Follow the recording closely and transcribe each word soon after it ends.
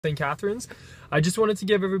St. Catharines. I just wanted to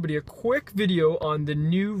give everybody a quick video on the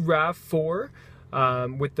new RAV4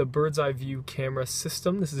 with the bird's eye view camera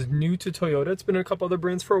system. This is new to Toyota. It's been in a couple other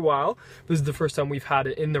brands for a while. This is the first time we've had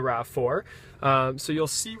it in the RAV4. So you'll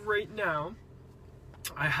see right now,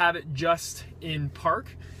 I have it just in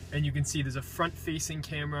park, and you can see there's a front-facing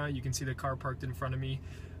camera. You can see the car parked in front of me.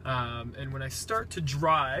 And when I start to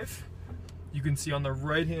drive, you can see on the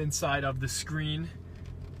right-hand side of the screen,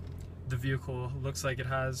 the vehicle looks like it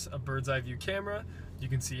has a bird's eye view camera. You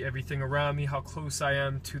can see everything around me, how close I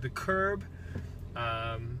am to the curb.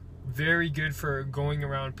 Very good for going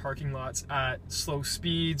around parking lots at slow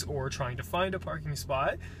speeds or trying to find a parking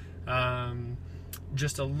spot.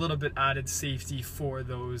 Just a little bit added safety for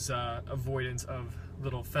those avoidance of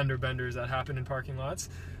little fender benders that happen in parking lots.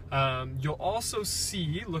 You'll also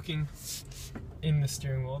see, looking in the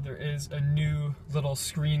steering wheel, there is a new little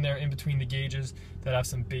screen there in between the gauges that have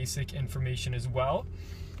some basic information as well.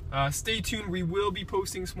 Stay tuned, we will be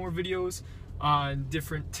posting some more videos on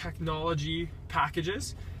different technology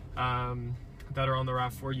packages that are on the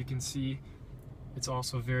RAV4. You can see it's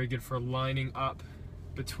also very good for lining up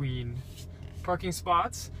between parking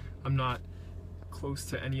spots. I'm not close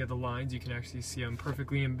to any of the lines. You can actually see I'm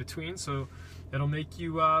perfectly in between, so it'll make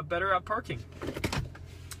you better at parking.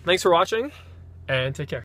 Thanks for watching, and take care.